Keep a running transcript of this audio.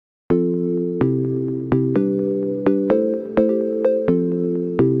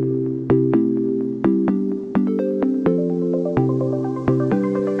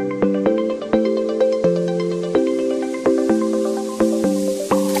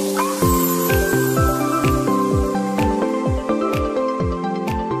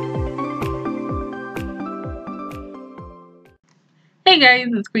guys,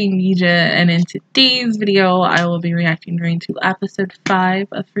 it's Queendija, and in today's video, I will be reacting to episode 5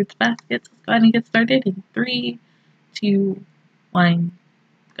 of Fruits Basket. Let's go ahead and get started in 3, 2, 1,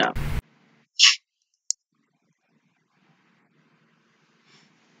 go.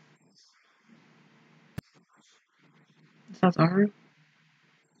 Sounds alright.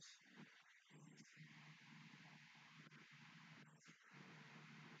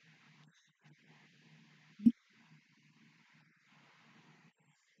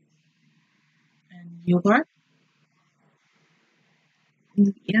 And you are?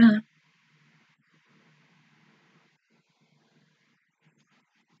 Yeah.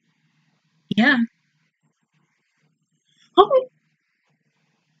 Yeah. Oh.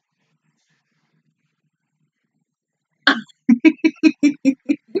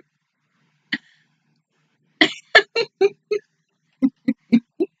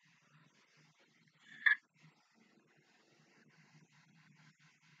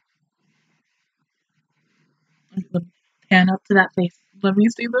 Pan up to that face. Let me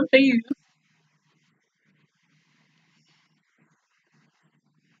see the face.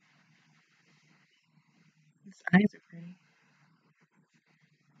 His eyes are pretty.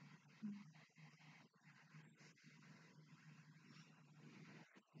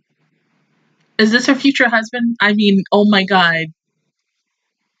 Is this her future husband? I mean, oh my god.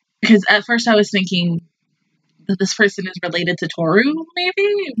 Because at first I was thinking that this person is related to Toru,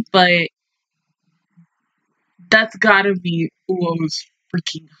 maybe? But that's gotta be Uo's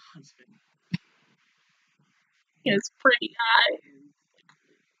freaking husband. He has pretty eyes.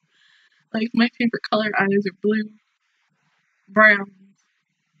 Like, my favorite color eyes are blue, brown,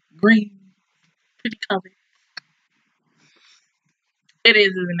 green, pretty color. It is,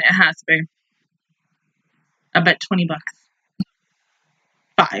 isn't it? It has to be. I bet $20.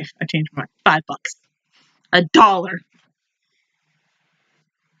 5. I changed my mind. $5. $1.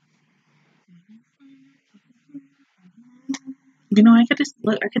 You know, I could just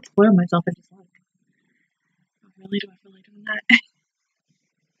look. I could spoil myself and just look. Really, do I feel like doing that?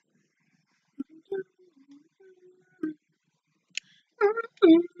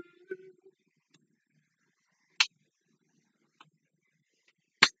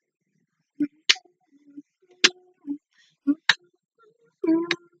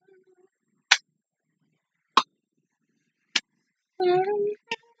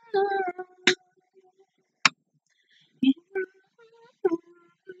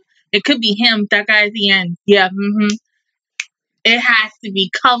 It could be him. That guy at the end. Yeah. It has to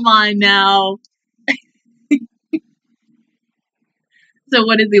be. Come on now. So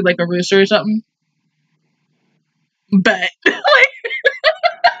what is he, like a rooster or something? But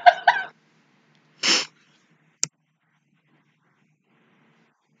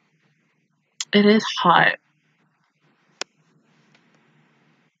it is hot.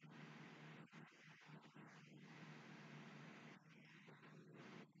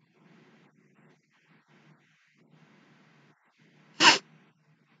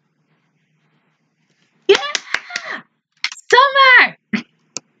 Yeah! Summer!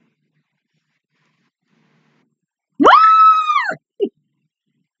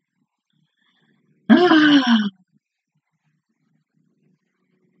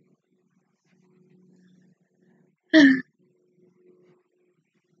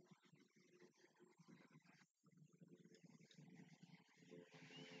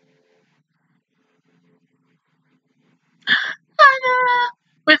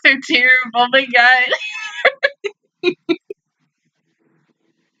 With her tear, oh my god.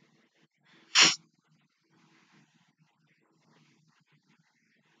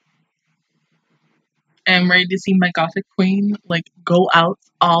 I'm ready to see my gothic queen, like, go out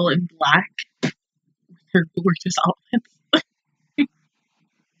all in black with her gorgeous outfits.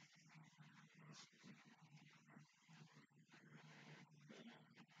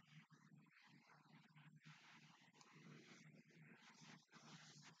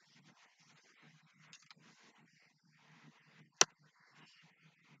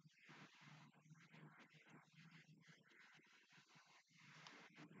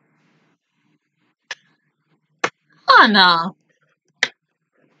 Oh no.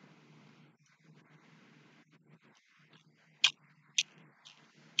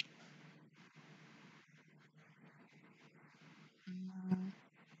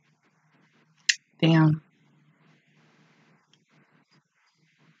 Damn.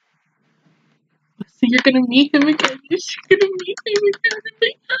 So you're gonna meet him again. You're gonna meet him again.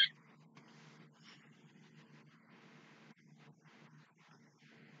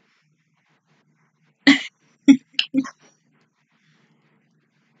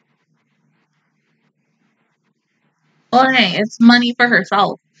 Well, hey, it's money for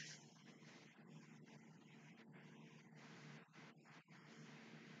herself.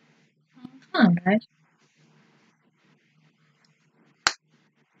 Come on, guys.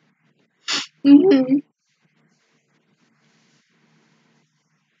 Mm-hmm.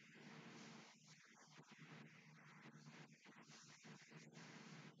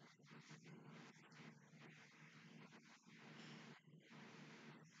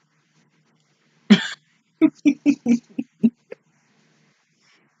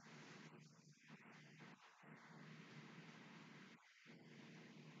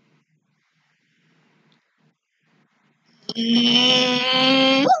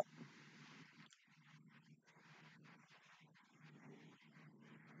 Mm.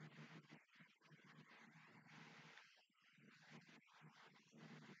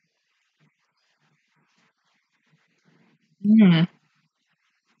 Mhm.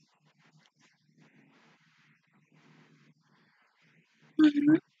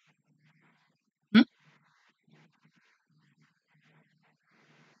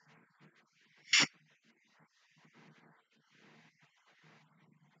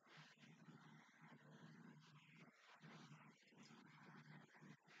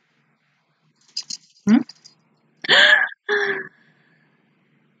 Mhm.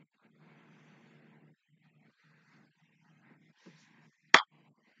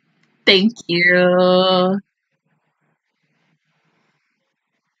 Thank you.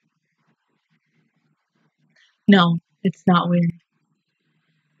 No, it's not weird.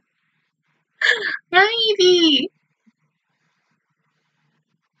 Maybe.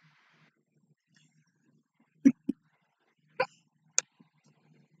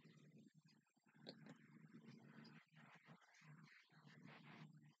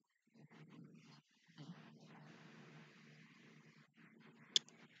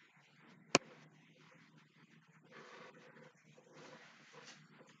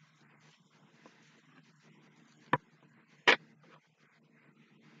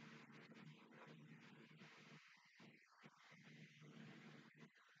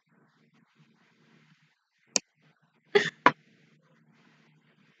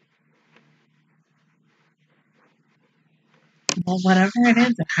 Well, whatever it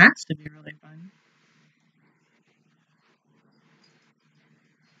is, it has to be really fun.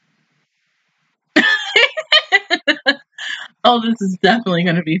 Oh, this is definitely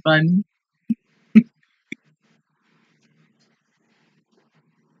going to be fun.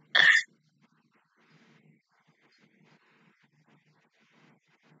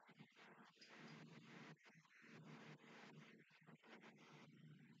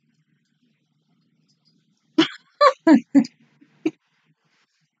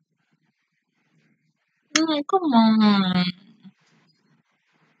 Oh, come on.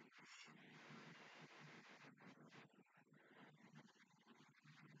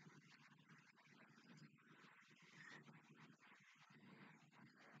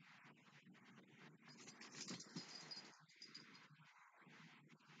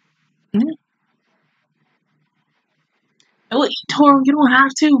 Yeah. Oh, Toro, you don't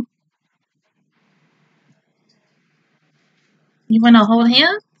have to. You want to hold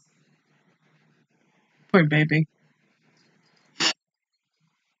hands? Poor baby.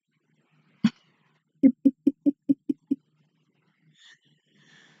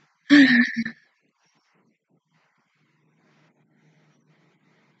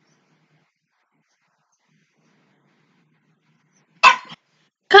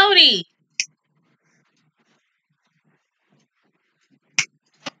 Cody!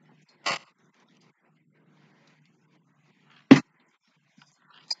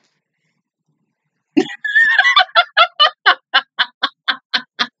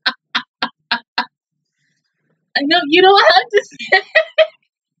 I know you don't have to say.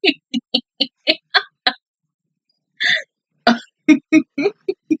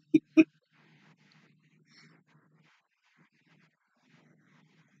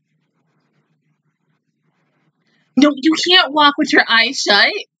 No, you can't walk with your eyes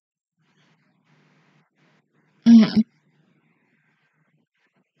shut. Mm.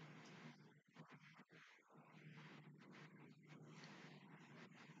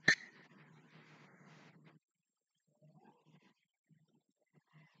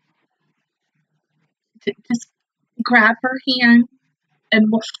 Just grab her hand and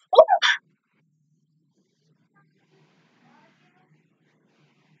oh,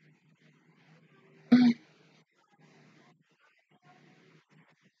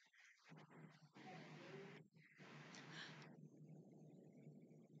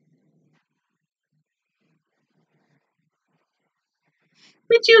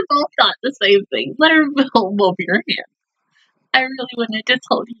 but you both got the same thing. Let her hold both your hands. I really wanted to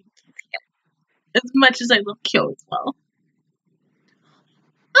tell you as much as I love Kyo as well.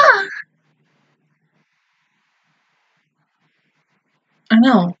 Ah, I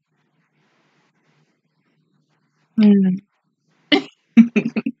know. Mm.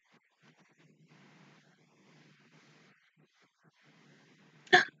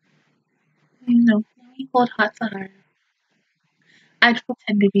 No, let me hold Hatsahara. I'd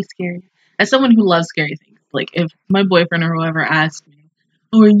pretend to be scared. As someone who loves scary things, like if my boyfriend or whoever asks me,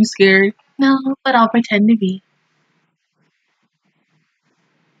 "Oh, are you scared?" No, but I'll pretend to be.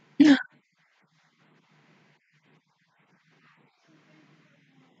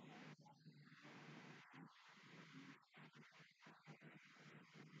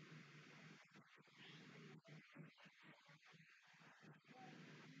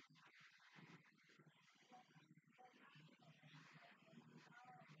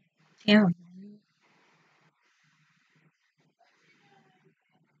 Damn.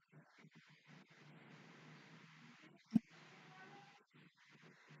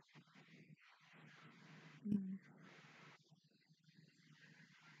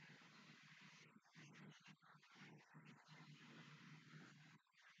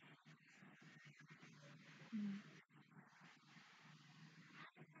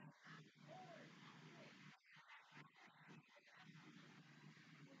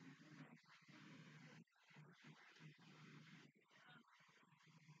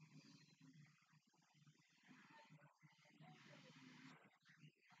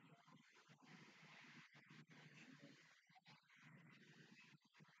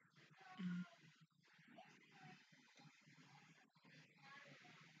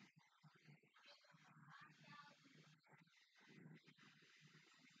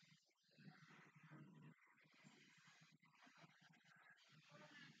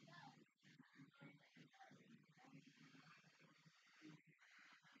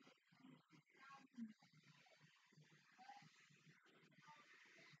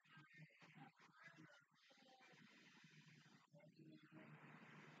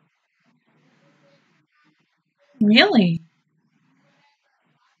 Really?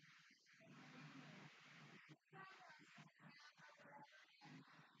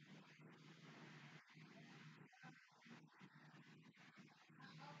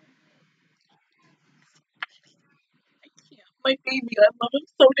 My baby, I love him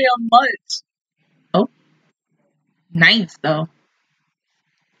so damn much. Oh, nice though.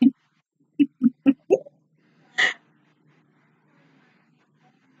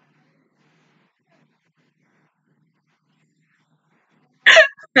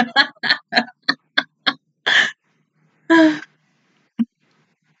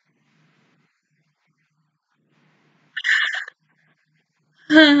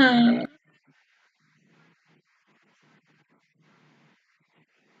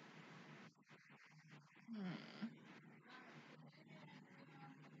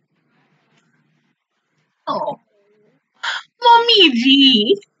 Oh, mommy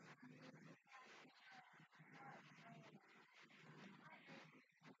G.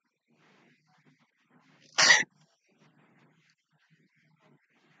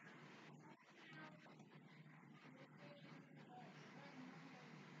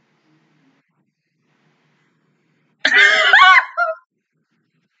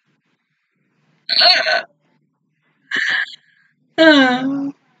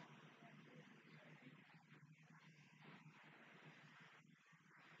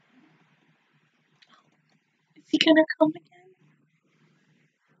 Is he gonna come again?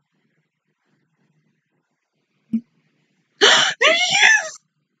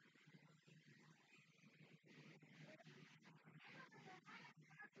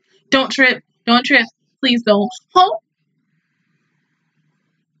 Don't trip. Don't trip. Please don't. Oh,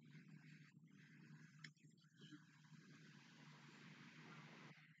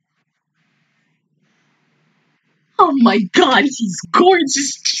 oh my god, he's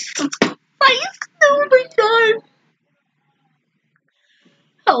gorgeous. Jesus Christ. Oh my god.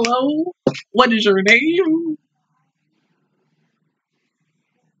 Hello. What is your name?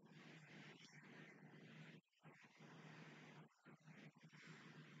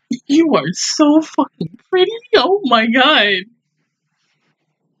 You are so fucking pretty. Oh my god.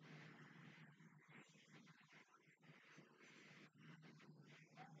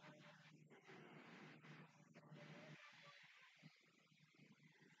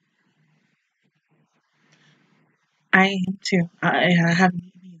 I am too. I haven't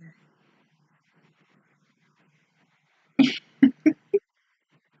eaten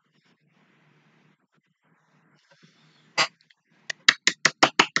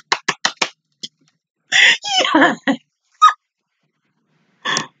either.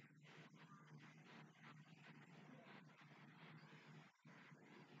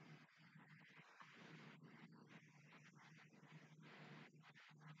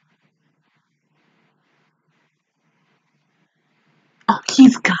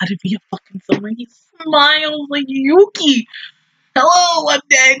 gotta be a fucking someone. He smiles like Yuki. Hello, I'm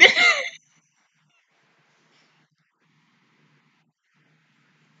dead.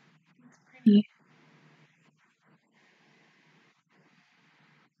 Pretty.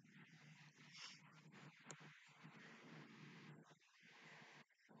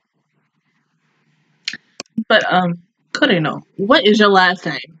 But Kureno, what is your last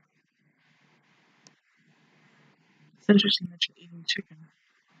name? It's interesting that you're eating chicken.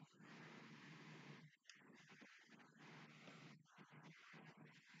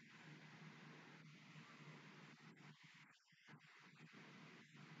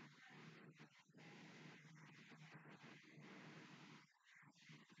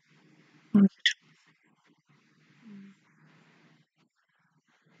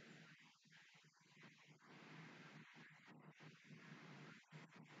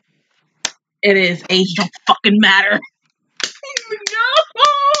 It is. Age don't fucking matter.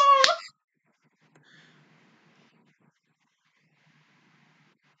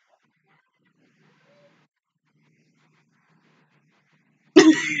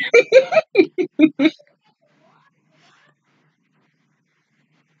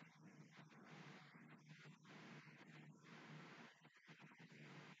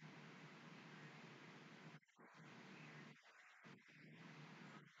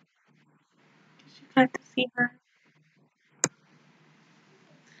 You got to see her.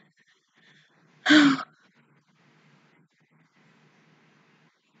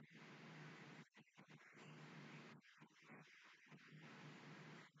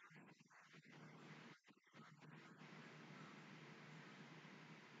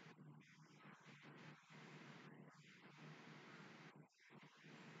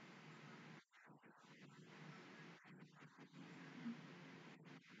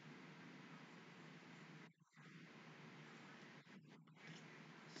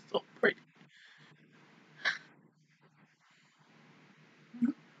 So pretty.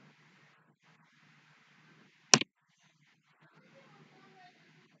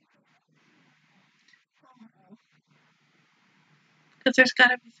 Because there's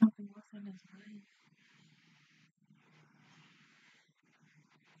gotta be something else in his life.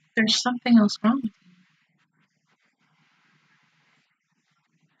 There's something else wrong with him.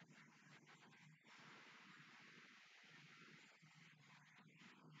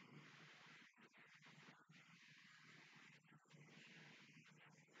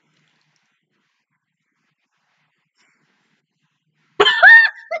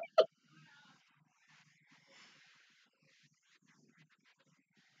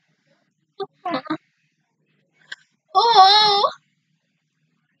 Oh,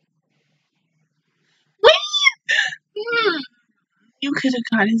 wait! You could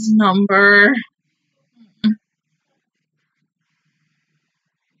have got his number.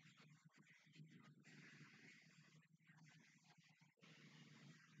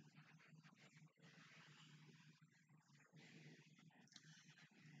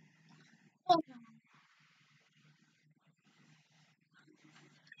 Oh,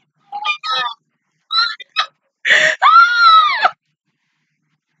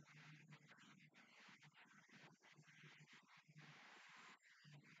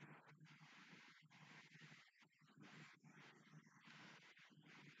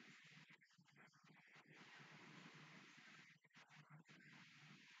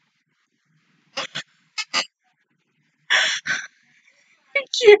 thank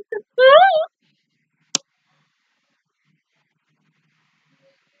you.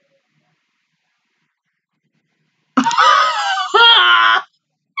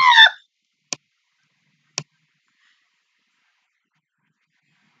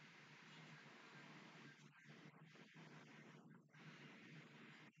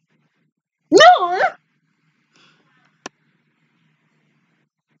 No!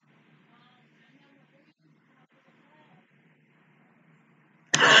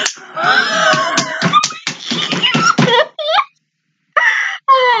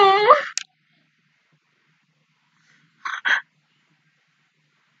 Oh,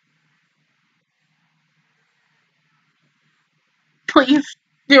 please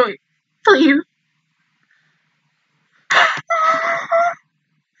do it. Please.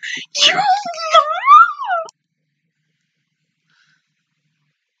 You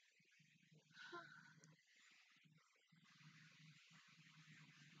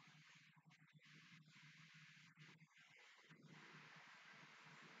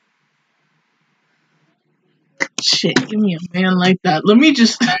shit, give me a man like that. Let me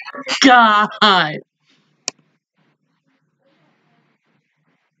just God.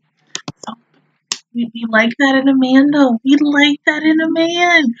 So, We like that in a man, though. We like that in a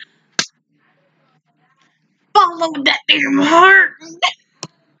man. Follow that damn heart.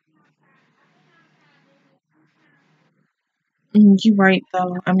 You're right,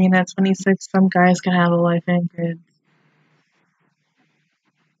 though. I mean, at 26, some guys can have a wife and kids.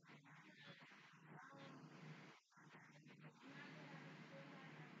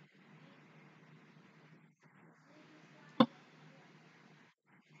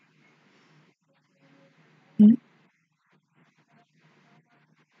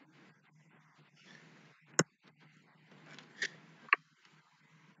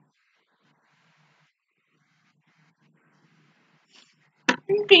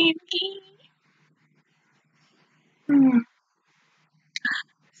 Baby. Mm.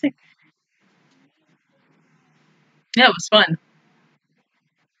 Yeah, it was fun.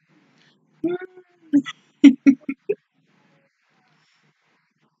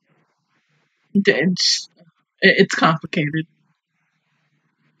 It's complicated.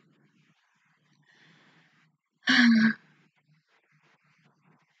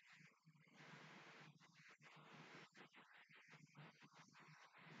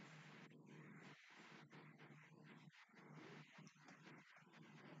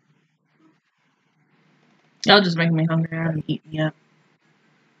 Y'all just make me hungry and eat me up.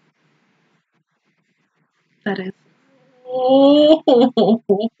 That is. Oh.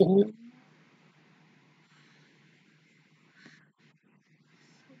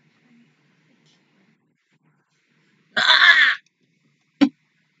 Ah!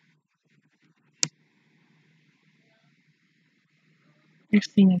 You're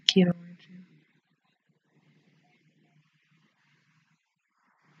seeing a keto, aren't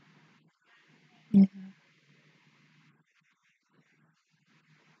you? Mm-hmm.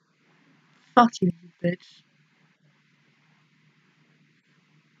 Fuck you, you bitch.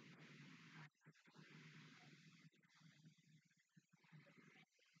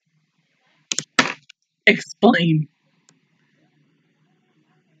 Explain.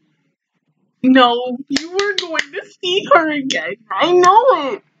 No, you were going to see her again. I know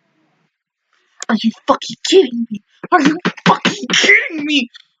it. Are you fucking kidding me? Are you fucking kidding me?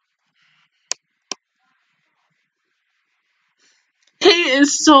 He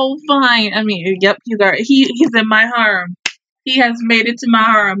is so fine. I mean, yep, he's in my harem. He has made it to my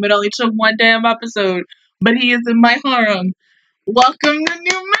harem. It only took one damn episode, but he is in my harem. Welcome to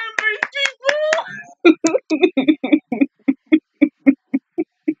new members, people.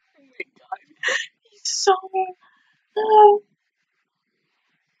 He's so.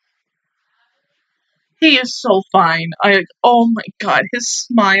 He is so fine. Oh my god, his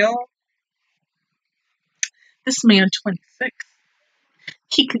smile. This man, 26.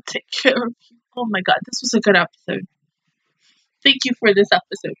 He could take care of you. Oh my god, this was a good episode. Thank you for this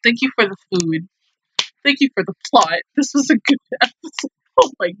episode. Thank you for the food. Thank you for the plot. This was a good episode.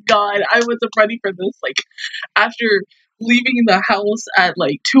 Oh my god, I wasn't ready for this. Like, after leaving the house at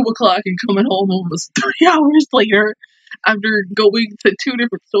like 2 o'clock and coming home almost 3 hours later, after going to 2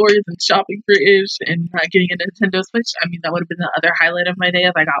 different stores and shopping for Ish and not getting a Nintendo Switch, I mean, that would have been the other highlight of my day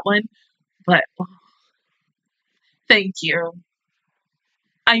if I got one. But, oh, thank you.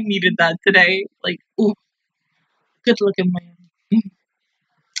 I needed that today. Like, ooh, good looking man.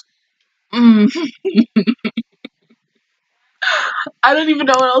 Mm. I don't even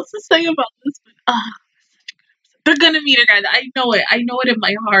know what else to say about this, but they're gonna meet again. I know it. I know it in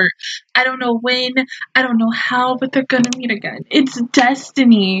my heart. I don't know when. I don't know how, but they're gonna meet again. It's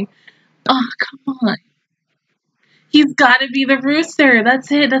destiny. Oh, come on. He's gotta be the rooster.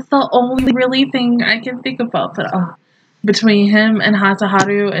 That's it. That's the only really thing I can think about. But between him and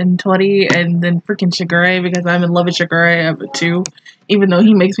Hasaharu and Tori and then freaking Shigure, because I'm in love with Shigure too, even though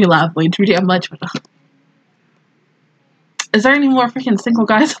he makes me laugh way too damn much. But is there any more freaking single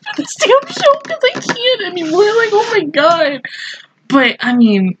guys up in this damn show? Because I can't anymore. Like, oh my god. But, I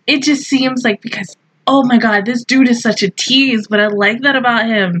mean, it just seems like because, oh my god, this dude is such a tease, but I like that about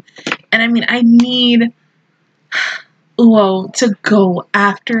him. And I mean, I need Uo to go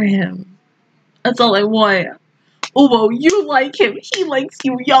after him. That's all I want. Uo, you like him. He likes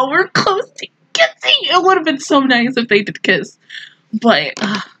you. Y'all were close to kissing. It would have been so nice if they did kiss. But,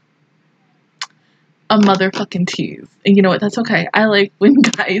 a motherfucking tease. And you know what? That's okay. I like when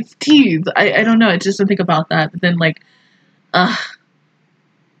guys tease. I don't know. I just don't think about that. But then, like, I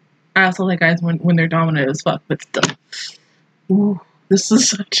also like guys when they're dominant as fuck. But still. Ooh, this is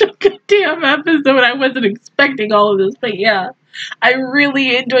such a good damn episode. I wasn't expecting all of this. But yeah. I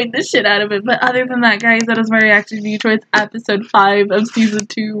really enjoyed the shit out of it. But other than that, guys, that is my reaction video towards episode 5 of season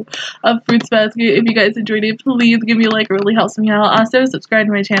 2 of Fruits Basket. If you guys enjoyed it, please give me a like. It really helps me out. Also, subscribe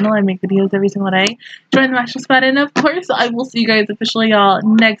to my channel. I make videos every single day. Join the Matching Squad. And of course, I will see you guys officially, y'all,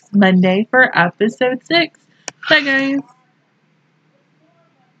 next Monday for episode 6. Bye, guys.